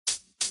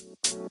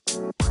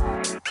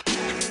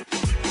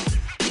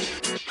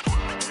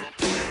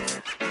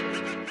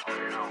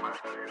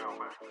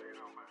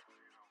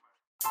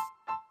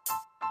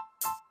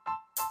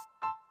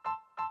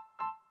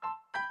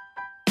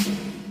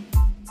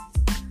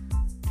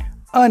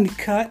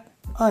Uncut,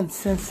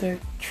 uncensored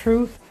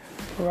truth,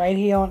 right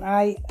here on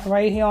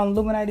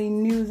Illuminati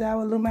News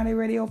Hour, Illuminati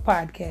Radio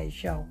Podcast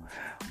Show,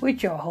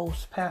 with your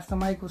host Pastor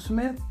Michael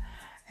Smith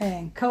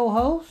and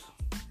co-host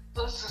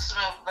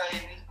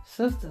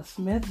Sister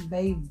Smith,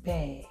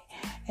 baby.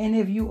 And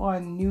if you are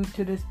new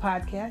to this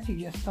podcast, you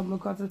just stumbled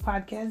across this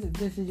podcast. If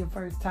this is your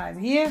first time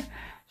here,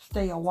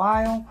 stay a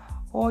while.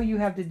 All you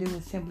have to do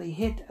is simply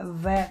hit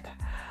that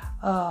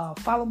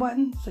follow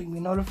button so you can be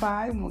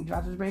notified when we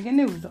drop this breaking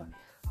news on.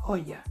 Oh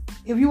yeah.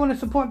 If you want to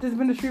support this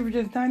ministry for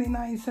just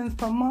 99 cents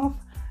per month,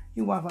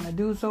 you're welcome to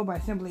do so by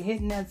simply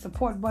hitting that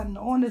support button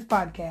on this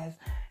podcast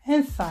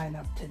and sign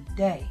up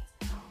today.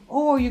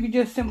 Or you can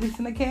just simply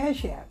send a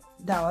cash app,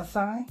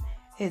 $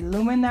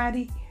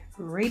 Illuminati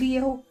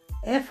Radio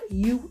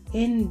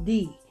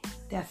FUND.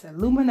 That's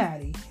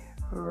Illuminati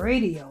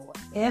Radio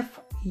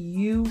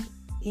FUN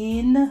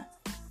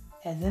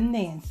as in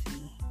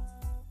Nancy,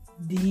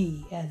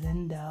 D as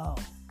in dog.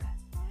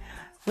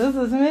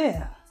 Sister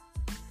Smith.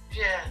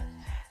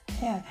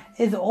 Yeah,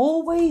 it's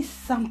always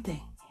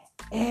something.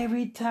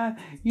 Every time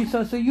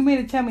so you mean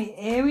to tell me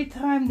every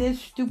time this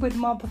stupid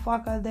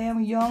motherfucker,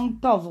 damn Young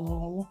Thug,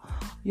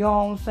 you know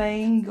what I'm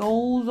saying,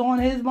 goes on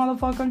his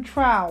motherfucking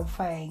trial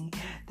thing,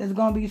 there's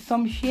gonna be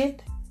some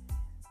shit?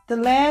 The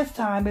last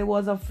time it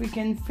was a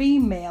freaking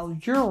female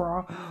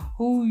juror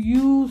who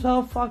used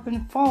her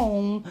fucking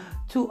phone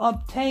to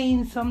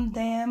obtain some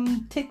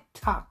damn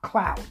TikTok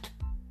clout.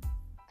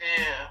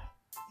 Yeah.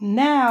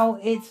 Now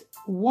it's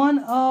one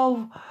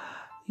of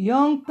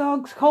Young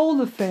Thug's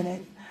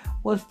co-defendant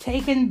was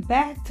taken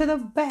back to the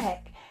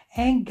back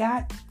and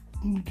got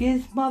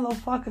his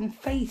motherfucking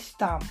face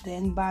stomped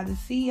in by the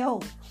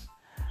COs.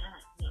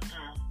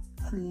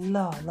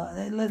 Lord,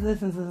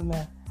 listen to this,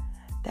 man.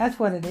 That's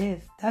what it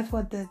is. That's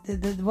what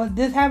what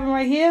this happened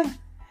right here.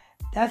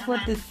 That's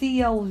what the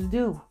COs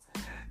do.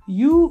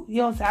 You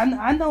know,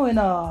 I know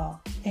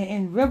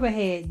in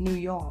Riverhead, New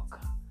York.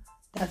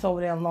 That's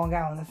over there in Long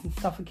Island. That's in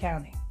Suffolk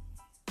County.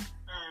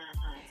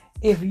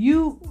 If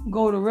you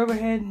go to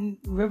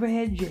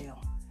Riverhead jail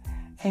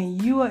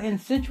and you are in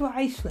situ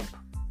islip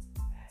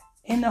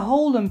in the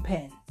holding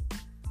pen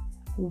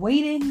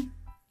waiting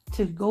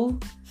to go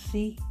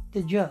see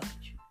the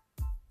judge,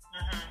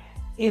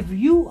 if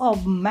you are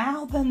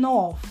mouthing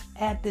off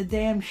at the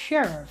damn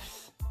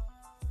sheriffs,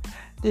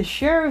 the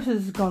sheriff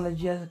is gonna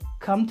just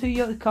come to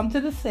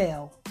the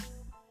cell,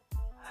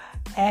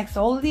 ask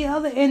all of the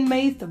other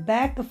inmates to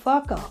back the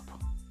fuck up,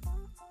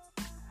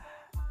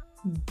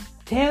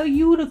 tell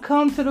you to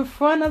come to the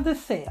front of the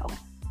cell,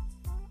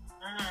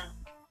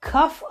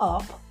 cuff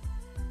up,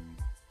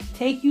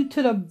 take you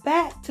to the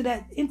back, to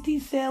that empty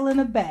cell in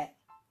the back,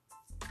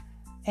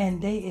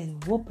 and they is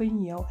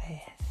whooping your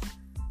ass.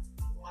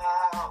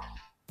 Wow.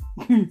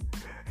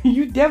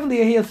 You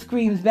definitely hear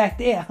screams back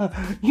there.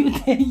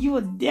 You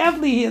will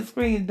definitely hear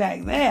screams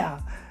back there.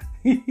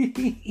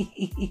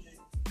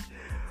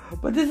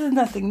 But this is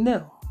nothing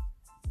new.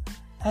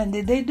 And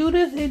they do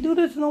this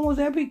in almost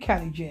every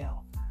county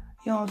jail.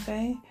 You know what I'm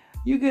saying?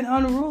 You get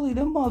unruly,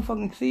 them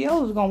motherfucking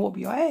COs are gonna whoop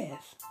your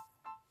ass.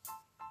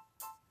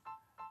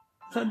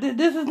 So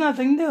this is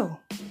nothing new.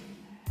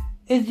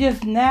 It's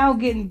just now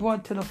getting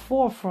brought to the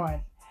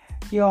forefront.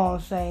 You know what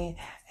I'm saying?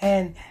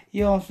 And,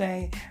 you know what I'm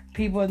saying,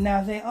 people are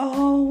now saying,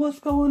 oh, what's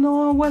going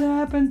on? What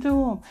happened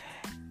to him?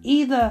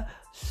 Either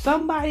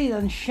somebody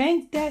done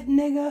shanked that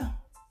nigga,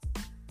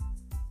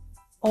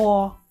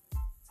 or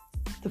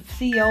the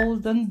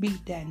COs done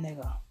beat that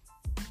nigga.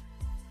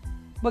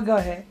 But go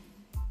ahead.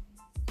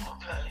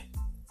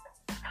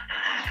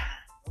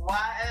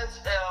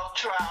 YSL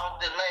trial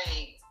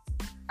delayed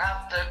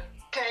after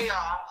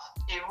chaos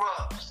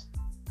erupts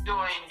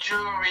during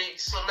jury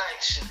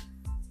selection.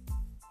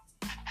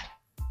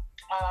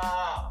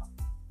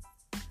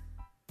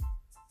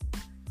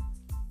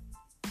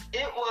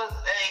 It was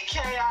a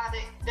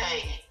chaotic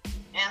day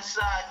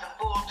inside the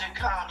Fulton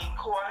County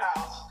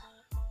Courthouse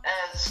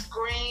as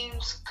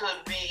screams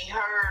could be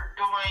heard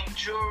during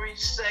jury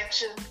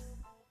section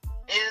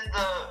in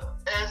the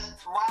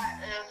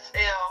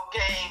YSL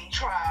Gang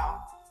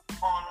trial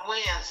on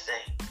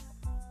Wednesday.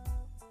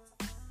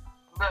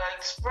 The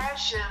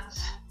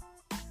expressions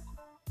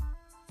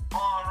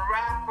on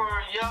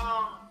rapper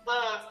Young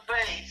Thug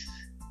face,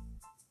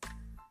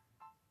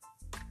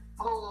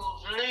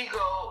 whose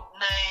legal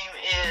name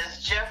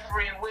is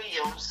Jeffrey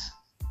Williams,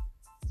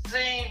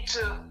 seem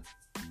to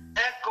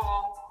echo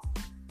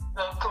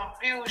the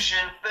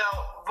confusion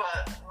felt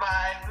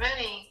by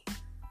many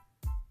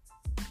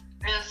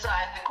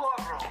inside the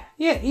courtroom.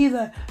 Yeah,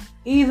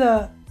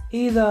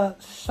 either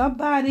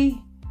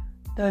somebody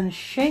done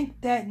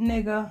shanked that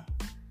nigga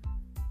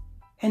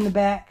in the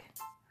back,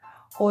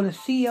 or the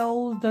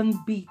COs done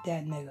beat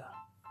that nigga.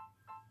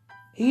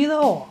 Either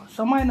or.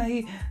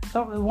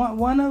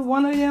 One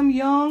of them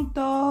young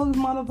thugs,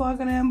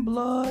 motherfucking them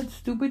blood,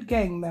 stupid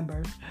gang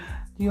members.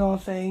 You know what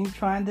I'm saying?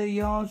 Trying to,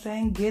 you know what I'm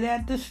saying, get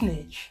at the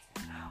snitch.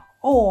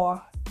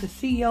 Or the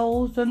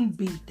COs done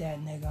beat that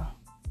nigga.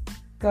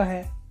 Go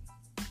ahead.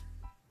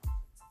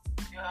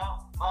 Yeah,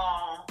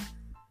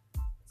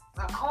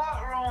 the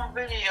courtroom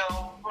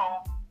video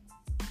from...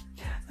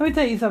 Let me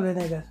tell you something,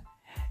 niggas.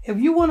 If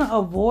you want to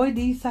avoid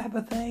these type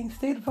of things,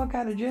 stay the fuck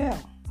out of jail.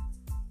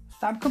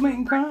 Stop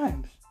committing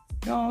crimes.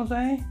 You know what I'm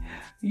saying?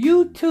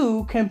 You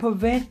too can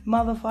prevent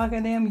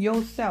motherfucking them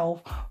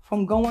yourself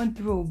from going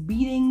through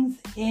beatings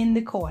in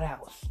the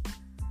courthouse.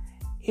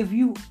 If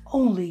you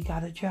only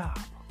got a job.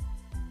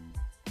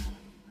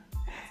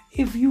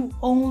 If you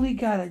only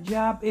got a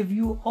job. If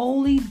you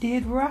only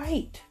did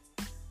right.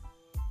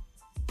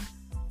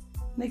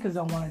 Niggas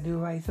don't want to do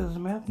right, Sister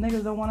Smith.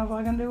 Niggas don't want to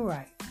fucking do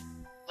right.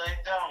 They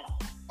don't.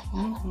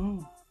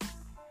 Mm-hmm.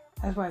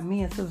 That's why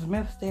me and Sister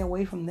Smith stay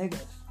away from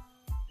niggas.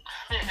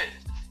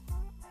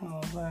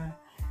 Oh, man.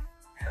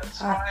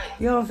 That's right.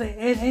 You know what I'm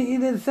saying?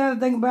 And the sad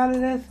thing about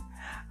it is,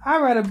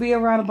 I'd rather be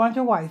around a bunch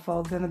of white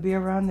folks than to be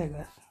around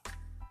niggas.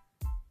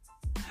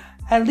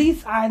 At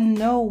least I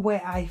know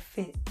where I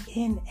fit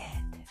in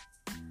at.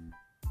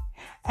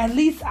 At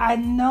least I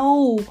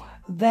know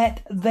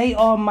that they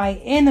are my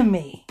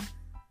enemy.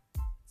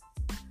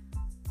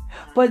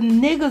 But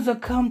niggas will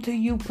come to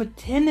you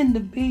pretending to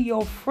be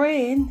your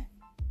friend.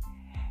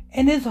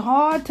 And it's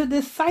hard to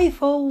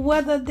decipher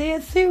whether they're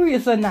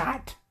serious or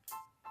not.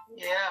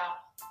 Yeah.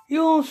 You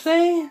know what I'm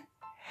saying?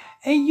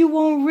 And you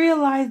won't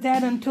realize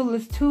that until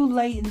it's too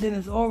late, and then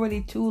it's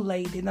already too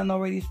late. They done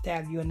already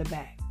stabbed you in the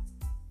back.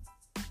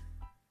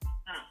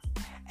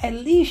 At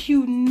least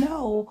you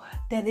know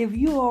that if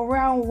you're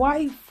around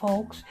white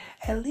folks,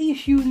 at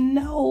least you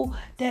know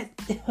that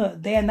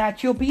they're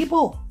not your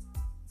people.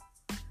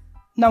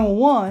 Number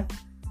one,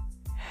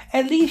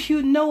 at least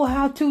you know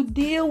how to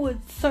deal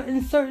with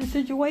certain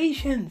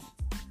situations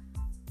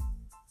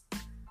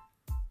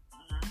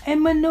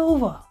and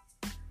maneuver.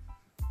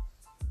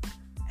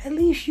 At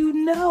least you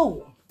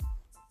know.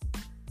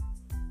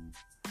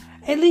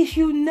 At least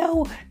you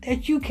know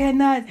that you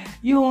cannot,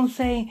 you know what I'm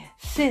saying,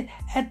 sit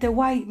at the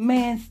white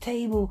man's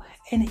table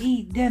and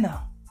eat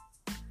dinner.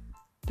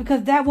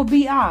 Because that would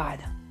be odd.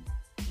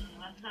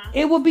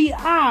 It would be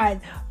odd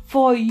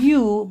for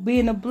you,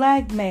 being a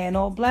black man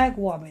or a black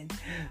woman,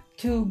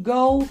 to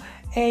go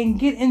and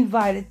get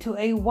invited to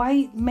a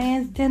white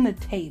man's dinner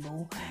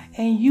table,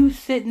 and you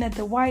sitting at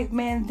the white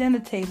man's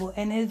dinner table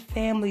and his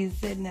family is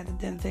sitting at the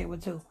dinner table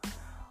too.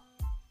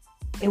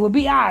 It would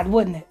be odd,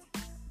 wouldn't it?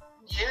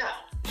 Yeah.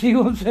 You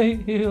know what I'm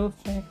saying? You know what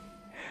I'm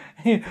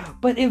saying?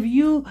 But if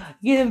you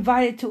get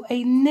invited to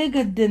a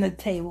nigga dinner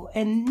table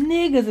and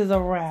niggas is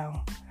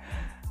around,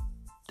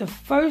 the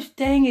first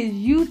thing is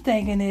you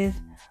thinking is,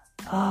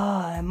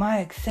 am I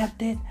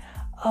accepted?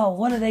 Oh,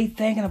 what are they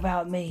thinking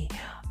about me?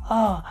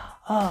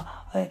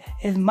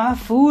 Is my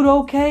food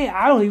okay?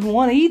 I don't even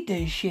want to eat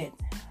this shit.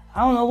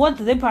 I don't know what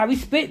they probably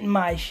spitting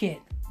my shit.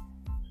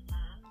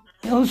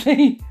 You know what I'm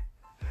saying?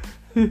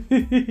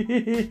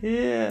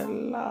 Yeah,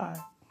 Lord.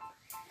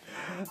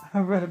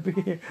 I'd rather be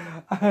here.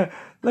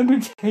 Let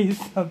me tell you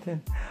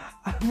something.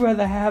 I'd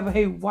rather have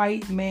a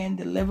white man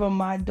deliver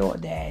my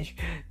DoorDash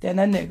than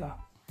a nigga.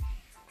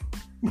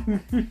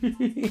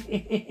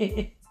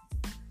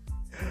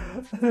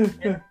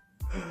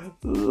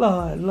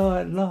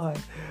 Lord.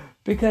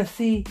 Because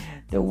see,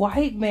 the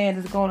white man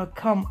is going to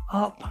come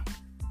up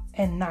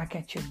and knock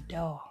at your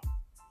door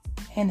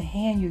and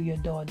hand you your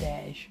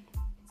DoorDash.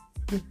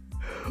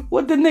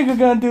 What the nigga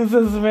gonna do,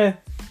 Sister Smith?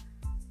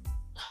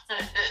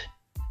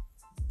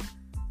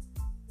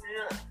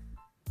 Yeah.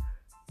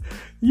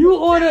 You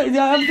order,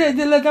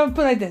 look, I'm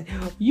put it like this.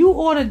 You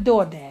order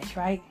DoorDash,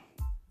 right?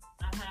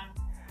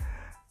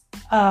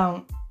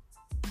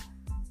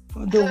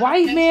 The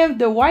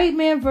white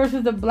man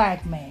versus the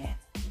black man.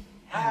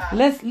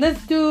 Let's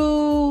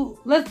do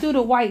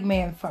the white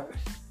man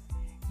first.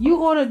 You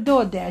order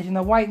DoorDash and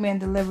the white man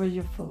delivers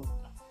your food.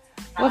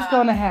 What's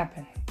gonna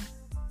happen?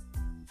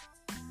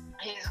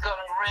 He's gonna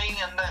ring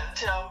and then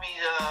tell me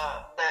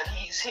that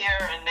he's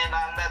here, and then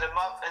I let him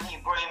up and he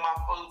bring my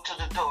food to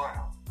the door.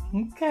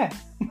 Okay.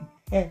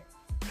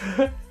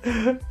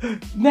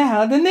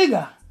 Now the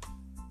nigga.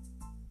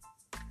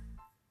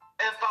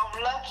 If I'm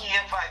lucky,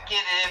 if I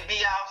get it, it'll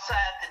be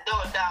outside the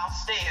door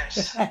downstairs.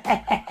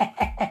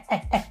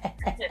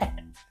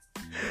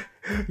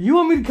 You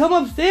want me to come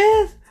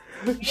upstairs?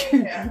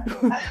 Yeah.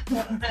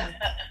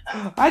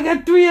 I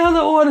got 3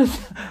 other orders.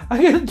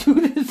 I gotta do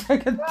this. I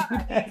gotta do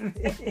that.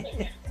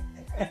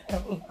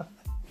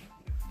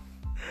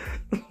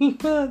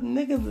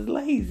 Niggas is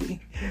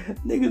lazy.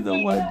 Niggas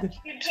don't want to.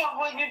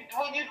 When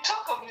you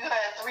took them, you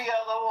had 3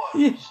 other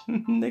orders. Yeah,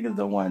 niggas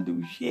don't want to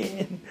do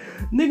shit.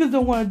 Niggas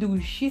don't want to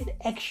do shit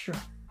extra.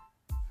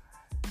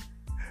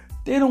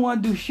 They don't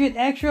want to do shit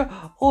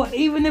extra, or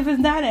even if it's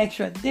not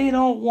extra, they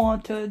don't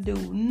want to do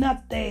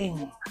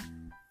nothing.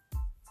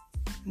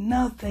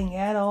 Nothing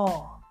at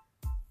all.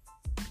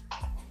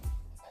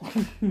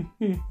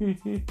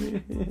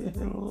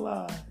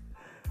 Lord.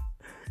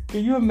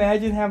 Can you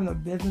imagine having a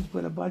business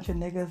with a bunch of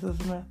niggas,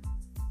 Sister Smith?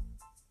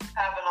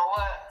 Having a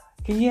what?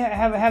 Can you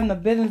having a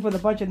business with a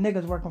bunch of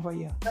niggas working for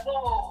you?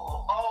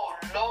 Oh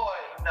Lord,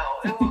 no.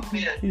 It would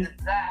be a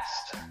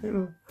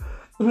disaster.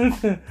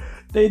 Listen,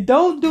 they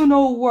don't do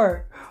no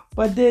work,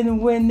 but then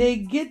when they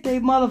get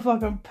their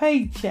motherfucking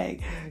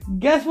paycheck,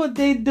 guess what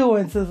they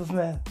doing, Sister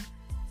Smith?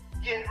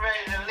 Getting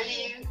ready to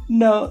leave?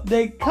 No,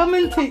 they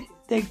coming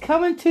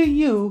to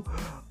you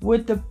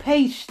with the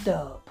pay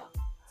stub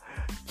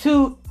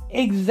to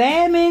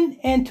examine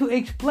and to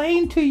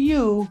explain to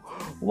you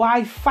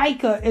why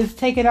FICA is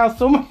taking out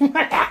so much money.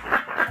 And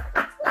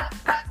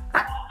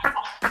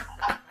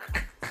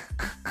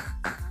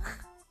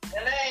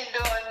they ain't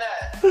doing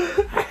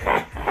nothing.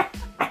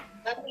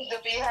 They need to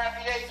be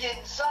happy they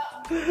getting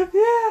something.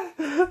 Yeah,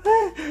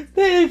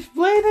 they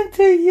explaining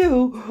to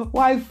you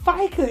why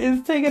FICA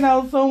is taking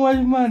out so much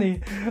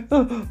money.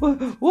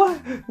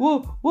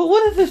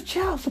 What is this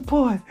child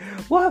support?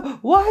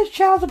 Why is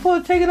child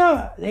support taking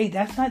out? Hey,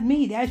 that's not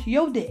me. That's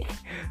your dick.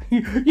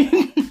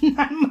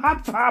 Not my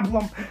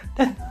problem.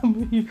 That's not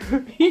me.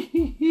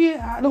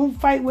 Yeah, I don't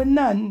fight with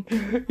none.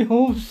 You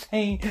know what I'm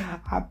saying?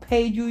 I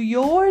paid you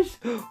yours.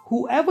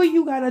 Whoever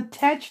you got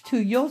attached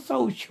to your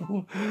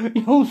social,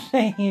 you know what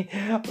I'm saying?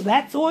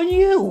 That's on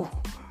you.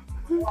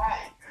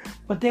 Right.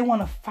 But they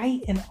want to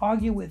fight and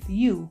argue with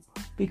you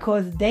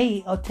because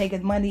they are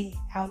taking money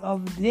out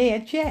of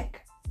their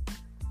check.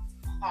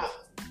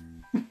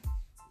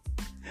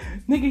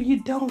 Nigga,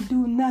 you don't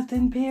do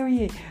nothing,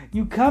 period.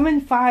 You come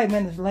in 5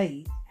 minutes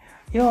late.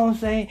 You know what I'm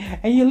saying?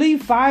 And you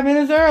leave 5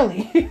 minutes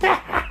early. Ain't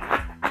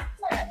that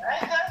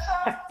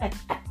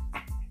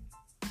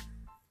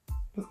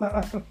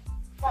something?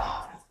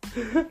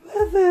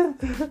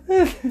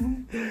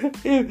 Listen,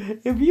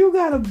 if you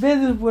got a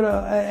business with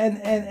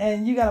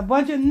and you got a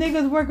bunch of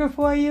niggas working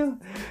for you,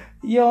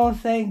 you know what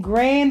I'm saying?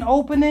 Grand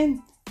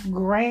opening,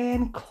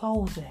 grand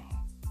closing.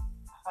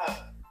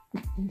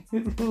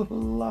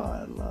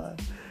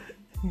 Lord.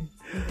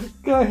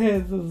 Go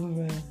ahead, Sister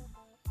Man.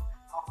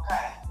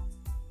 Okay.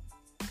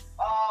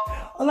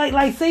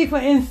 Like say for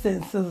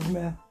instance, Sister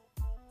Smith,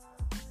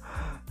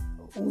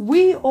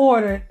 we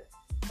ordered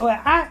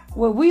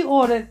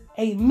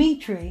a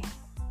meat tray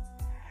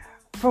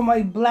from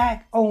a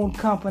black-owned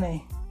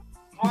company.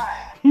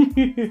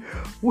 Right.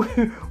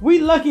 we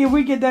lucky if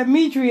we get that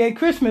meat tray at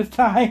Christmas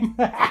time.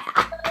 I'm like,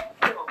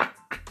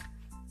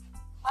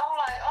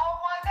 oh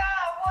my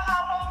God, well,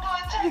 how long do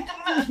it take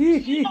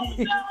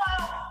to sell out?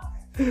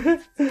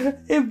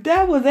 If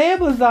that was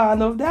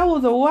Amazon, or if that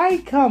was a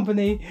white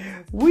company,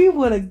 we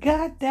would have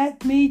got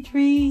that meat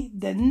tray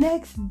the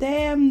next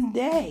damn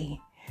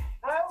day.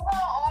 Or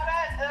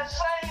the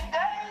same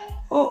day.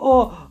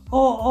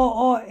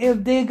 Or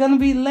if they're gonna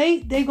be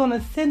late, they're gonna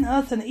send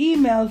us an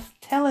email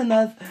telling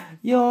us,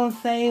 you know what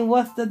I'm saying,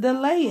 what's the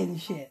delay and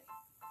shit.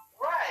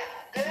 Right.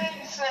 They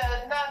ain't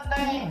said nothing.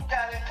 They ain't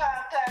got in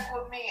contact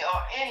with me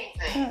or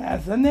anything.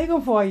 That's a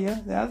nigga for you.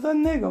 That's a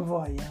nigga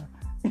for you.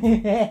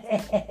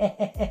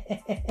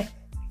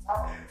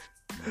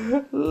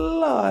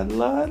 Lord.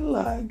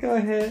 Go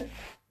ahead.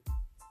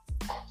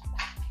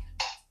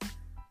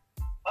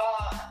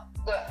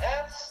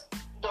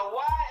 The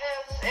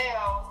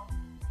YSL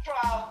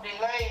trial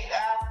delayed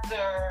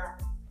after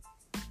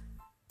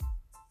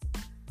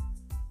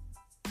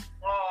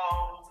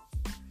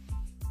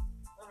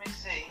let me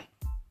see.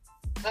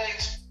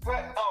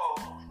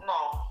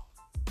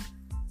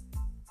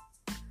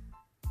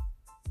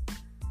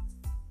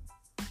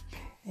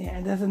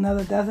 Yeah, that's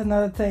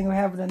another thing of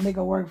having a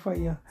nigga work for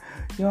you.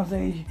 You know what I'm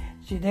saying?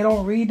 They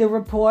don't read the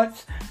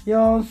reports. You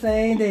know what I'm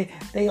saying?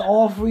 They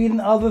off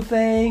reading other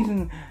things,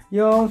 and you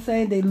know what I'm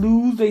saying? They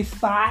lose their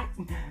spot.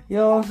 You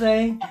know what I'm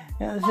saying?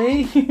 See,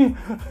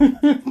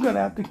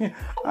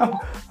 I'm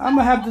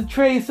gonna have to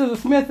trade Sister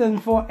Smith in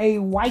for a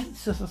white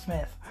Sister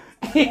Smith.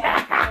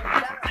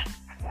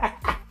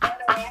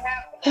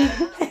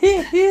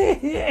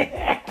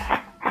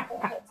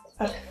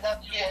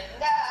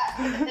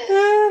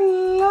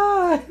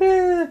 Lord.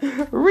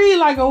 Read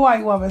like a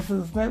white woman,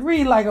 Sister Smith.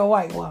 Read like a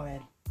white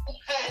woman.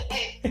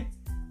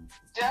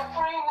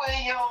 Jeffrey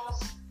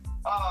Williams,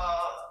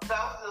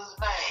 that's his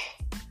name,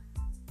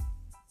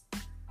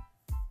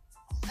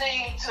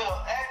 seemed to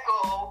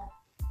echo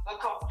the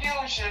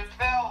confusion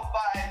felt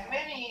by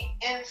many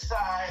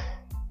inside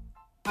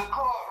the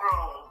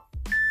courtroom.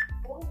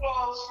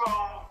 Videos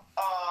from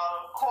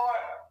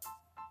court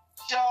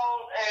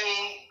showed a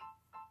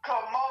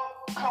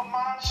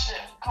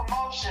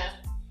commotion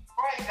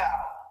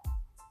breakout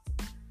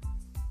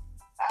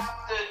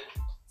after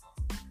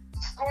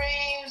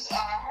screams are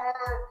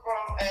heard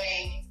from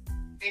a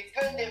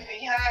defendant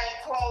behind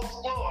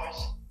closed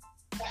doors.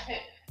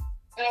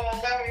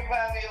 Telling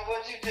everybody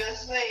what you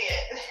just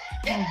said.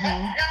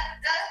 Mm-hmm.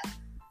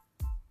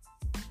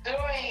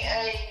 During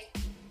a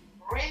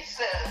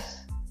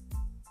recess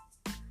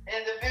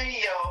in the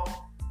video,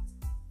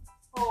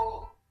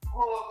 who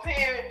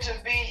appeared to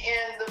be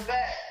in the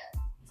back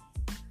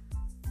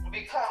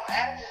become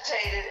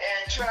agitated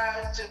and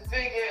tries to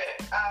figure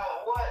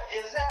out what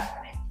is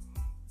happening.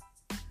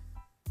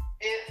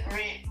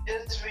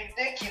 It's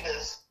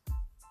ridiculous.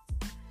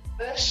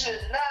 This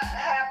should not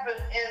happen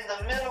in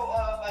the middle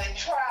of a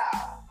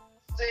trial,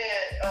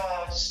 said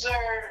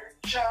Sir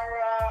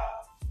Chara.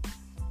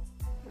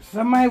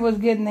 Somebody was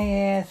getting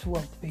their ass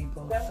whooped,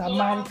 people. That's what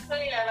I'm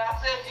saying. I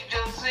said you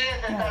just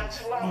said that not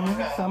too long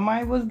ago.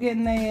 Somebody was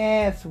getting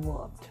their ass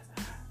whooped.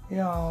 You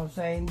know what I'm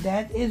saying?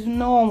 That is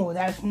normal.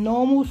 That's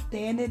normal,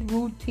 standard,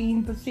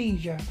 routine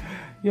procedure.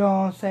 You know what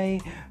I'm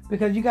saying?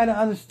 Because you got to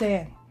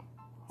understand,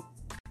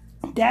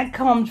 that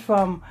comes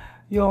from,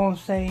 you know what I'm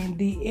saying,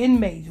 the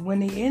inmates.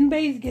 When the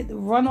inmates get the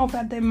run off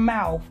at their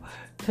mouth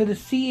to the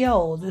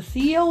COs, the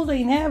COs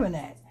ain't having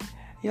that.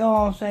 You know what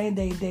I'm saying?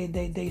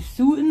 They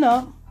suiting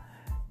up,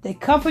 they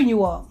cuffing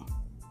you up,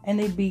 and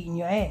they beating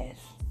your ass.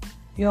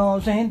 You know what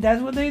I'm saying?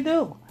 That's what they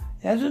do.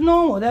 That's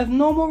normal. That's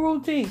normal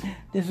routine.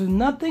 This is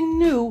nothing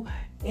new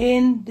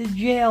in the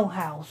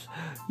jailhouse.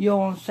 You know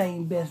what I'm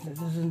saying? Business.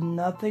 This is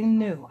nothing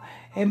new.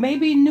 It may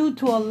be new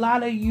to a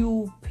lot of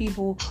you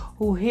people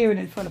who hearing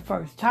it for the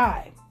first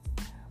time.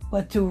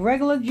 But to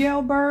regular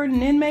jailbird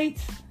and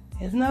inmates,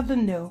 it's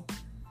nothing new.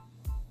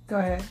 Go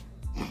ahead.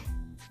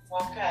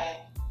 Okay.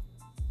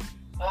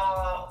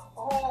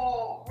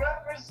 Who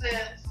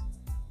represents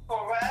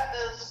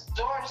Paradis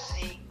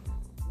Dorsey,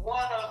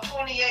 one of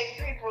 28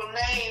 people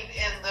named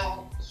in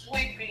the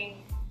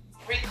sweeping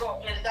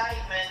RICO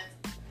indictment.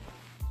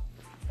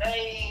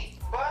 A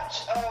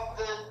bunch of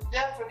the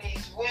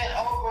deputies went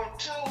over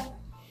to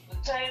the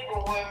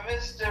table where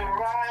Mr.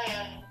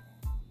 Ryan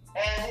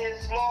and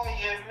his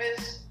lawyer,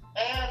 Miss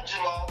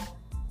Angela,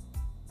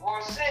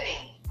 were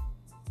sitting,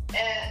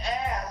 and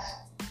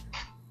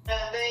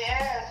they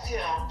asked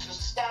him to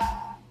step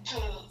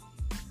to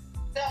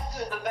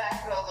the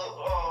back of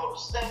the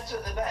step to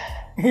the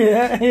back.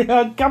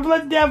 Yeah, a couple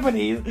of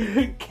deputies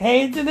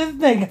came to this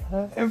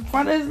nigga in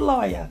front of his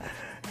lawyer.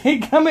 He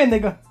come in,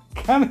 nigga,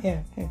 come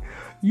here.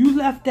 You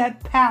left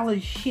that pile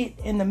of shit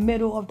in the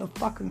middle of the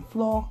fucking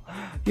floor.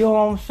 You know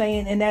what I'm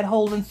saying? In that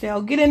holding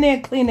cell. Get in there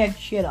and clean that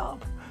shit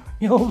up.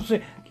 You know what I'm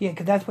saying? Yeah,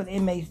 because that's what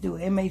inmates do.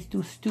 Inmates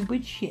do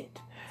stupid shit.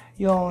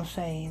 You know what I'm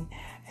saying?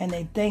 And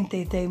they think,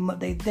 they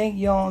think,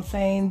 you know what I'm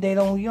saying? They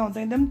don't, you know what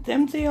I'm saying?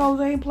 Them COs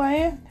ain't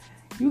playing.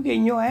 You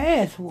getting your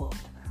ass whooped.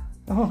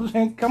 You know what I'm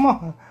saying? Come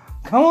on.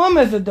 Come on,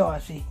 Mr.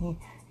 Dorsey.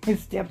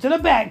 Step to the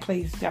back,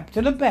 please. Step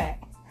to the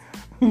back.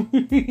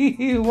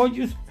 What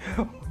you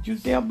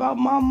say about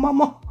my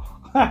mama?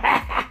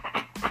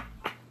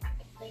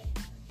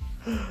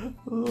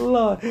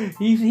 Lord,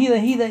 he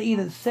done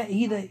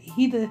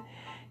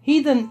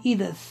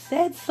either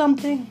said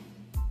something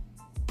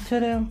to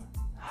them,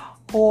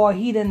 or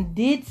he done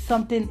did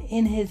something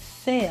in his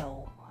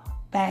cell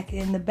back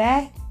in the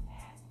back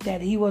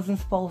that he wasn't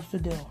supposed to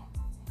do. You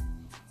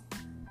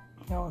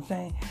know what I'm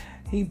saying?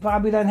 He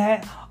probably done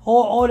had,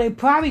 or they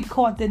probably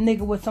caught the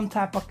nigga with some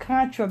type of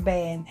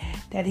contraband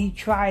that he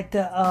tried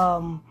to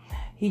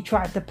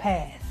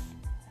pass.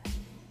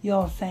 You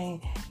know what I'm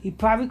saying? He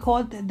probably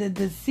caught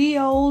the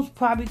COs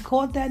probably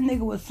caught that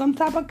nigga with some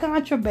type of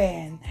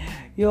contraband.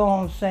 You know what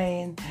I'm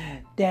saying?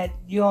 That,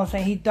 you know what I'm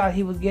saying, he thought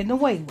he was getting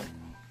away with.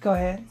 Go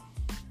ahead.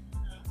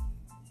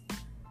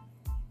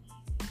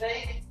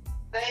 They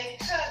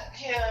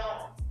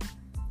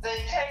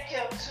take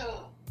him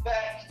to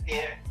back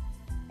here,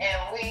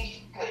 and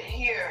we could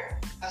hear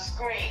the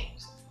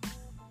screams.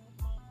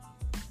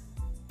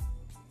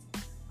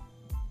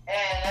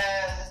 And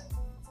as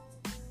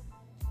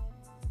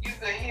you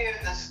could hear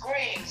the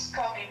screams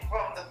coming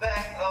from the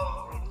back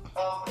of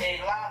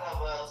a lot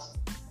of us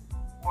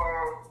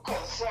were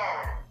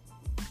concerned.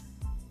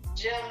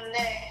 Jim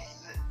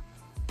next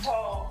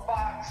told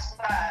Fox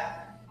 5,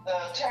 the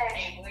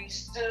attorney, we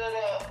stood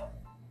up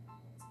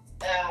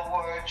and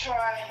were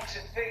trying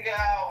to figure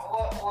out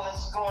what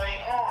was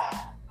going on.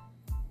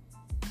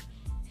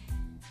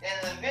 In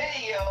the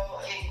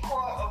video, a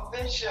court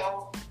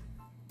official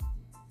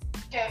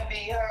can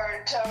be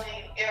heard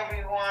telling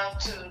everyone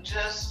to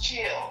just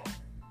chill.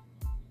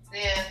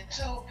 Then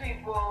two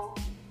people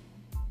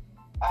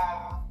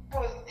are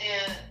put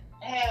in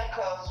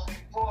handcuffs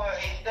before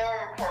a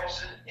third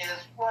person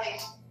is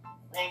placed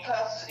in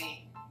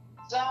custody.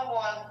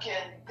 Someone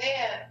can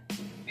then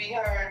be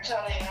heard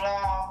telling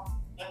law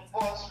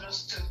enforcement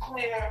to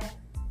clear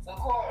the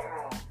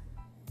courtroom.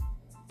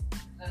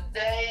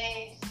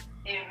 Today's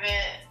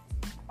event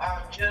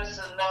are just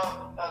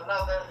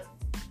another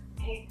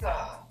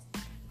hiccup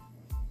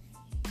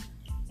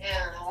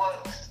in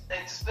what's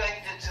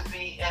expected to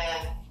be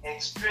an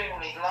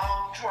extremely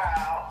long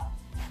trial.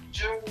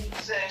 Jury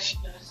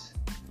sessions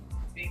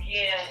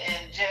begin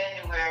in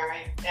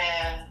January,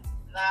 and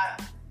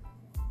not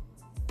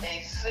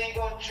a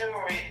single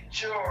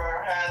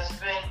juror has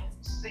been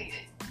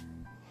seated.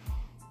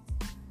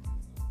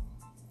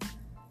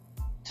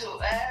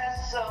 To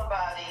ask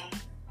somebody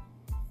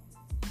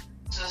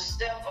to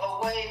step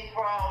away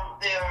from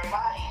their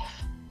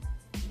life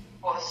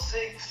for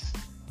 6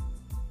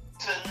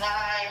 to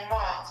 9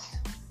 months,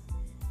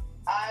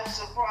 I'm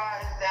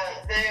surprised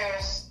that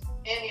there's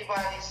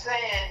anybody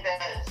saying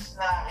that it's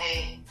not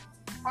a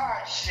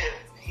hardship,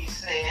 he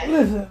said.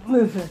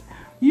 Listen.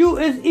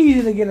 It's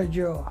easy to get a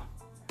job.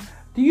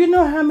 Do you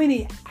know how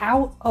many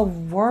out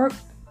of work,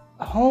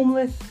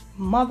 homeless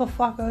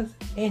motherfuckers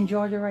in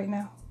Georgia right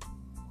now?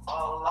 A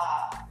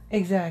lot.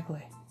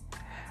 Exactly.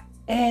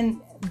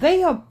 And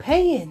they are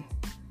paying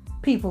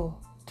people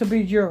to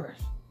be jurors.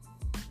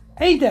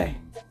 Ain't they?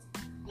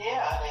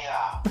 Yeah, they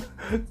are.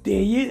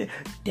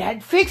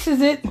 That fixes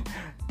it.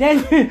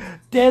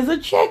 There's a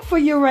check for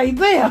you right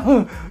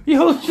there.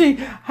 You'll see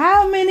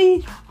how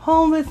many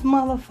homeless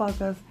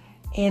motherfuckers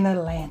in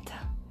Atlanta.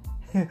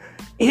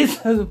 It's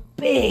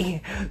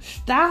big.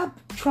 Stop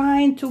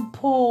trying to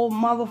pull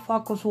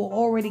motherfuckers who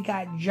already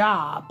got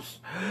jobs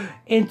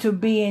into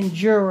being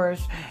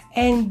jurors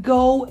and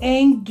go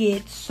and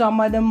get some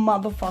of them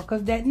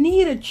motherfuckers that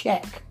need a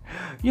check.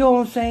 You know what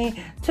I'm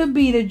saying? To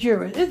be the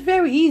jurors. It's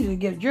very easy to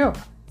get a juror.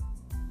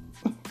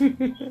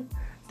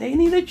 They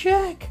need a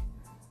check.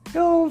 You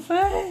know what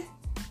I'm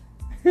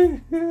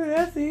saying?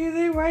 That's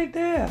easy right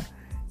there.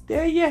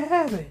 There you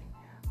have it.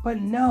 But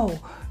no,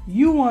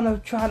 you want to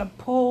try to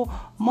pull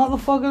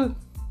motherfuckers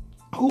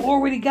who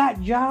already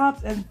got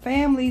jobs and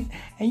families,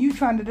 and you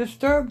trying to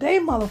disturb their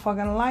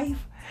motherfucking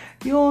life.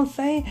 You know what I'm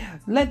saying?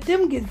 Let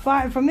them get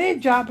fired from their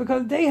job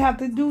because they have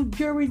to do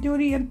jury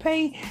duty and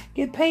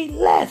get paid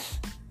less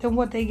than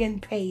what they getting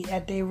paid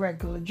at their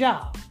regular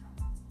job.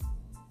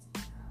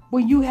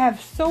 When you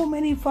have so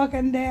many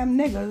fucking damn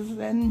niggas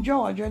in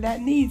Georgia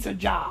that needs a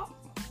job.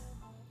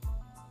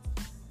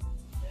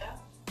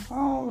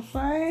 Oh, I'm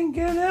saying,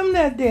 give them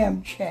that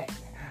damn check.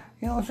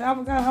 You know what I'm saying? I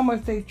forgot how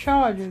much they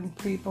charging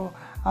people,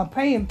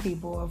 paying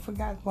people. I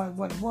forgot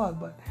what it was,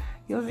 but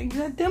you know what I'm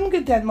saying? Let them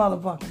get that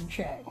motherfucking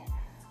check.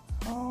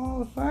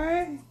 Oh, I'm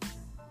saying?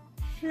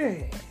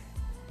 Shit.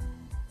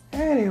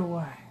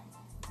 Anyway.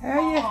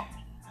 Huh?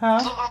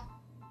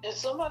 Is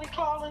somebody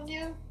calling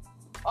you?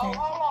 Oh,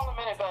 hold on a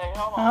minute, babe.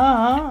 Hold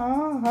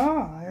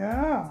on.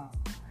 Yeah.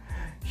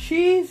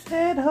 She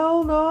said,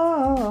 hold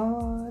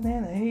on,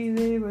 and he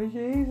said what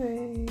she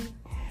said.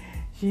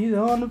 She's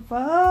on the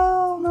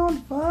phone.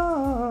 I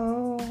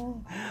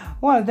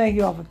want to thank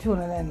you all for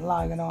tuning in and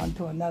logging on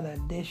to another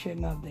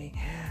edition of the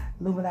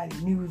Illuminati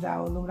News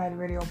Hour, Illuminati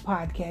Radio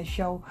Podcast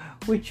Show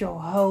with your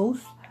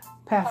host,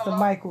 Pastor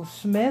Michael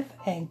Smith,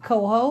 and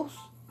co-host.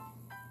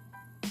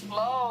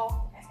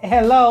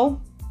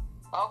 Hello.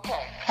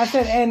 Okay. I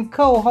said, and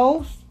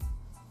co-host.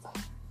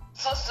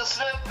 Sister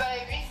Smith,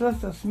 baby.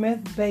 Sister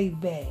Smith,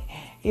 baby.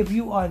 If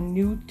you are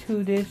new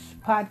to this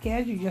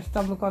podcast, you just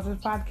stumbled across this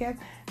podcast,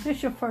 this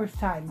is your first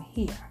time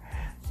here.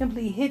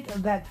 Simply hit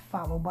that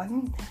follow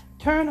button.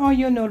 Turn on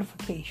your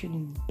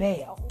notification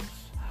bells.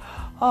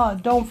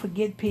 Don't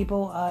forget,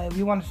 people, if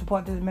you want to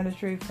support this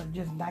ministry for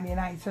just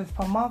 99 cents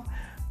per month,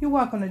 you're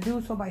welcome to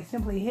do so by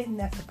simply hitting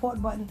that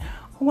support button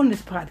on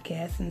this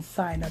podcast and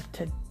sign up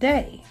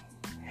today.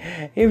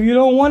 If you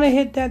don't want to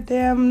hit that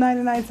damn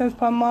 99 cents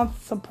per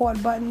month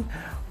support button,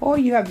 all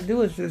you have to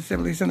do is just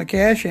simply send a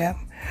cash app,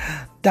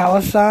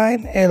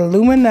 $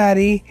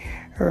 Illuminati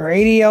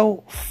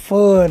Radio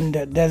Fund.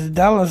 That's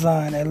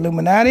 $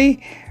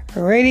 Illuminati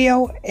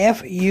Radio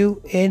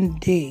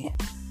FUND.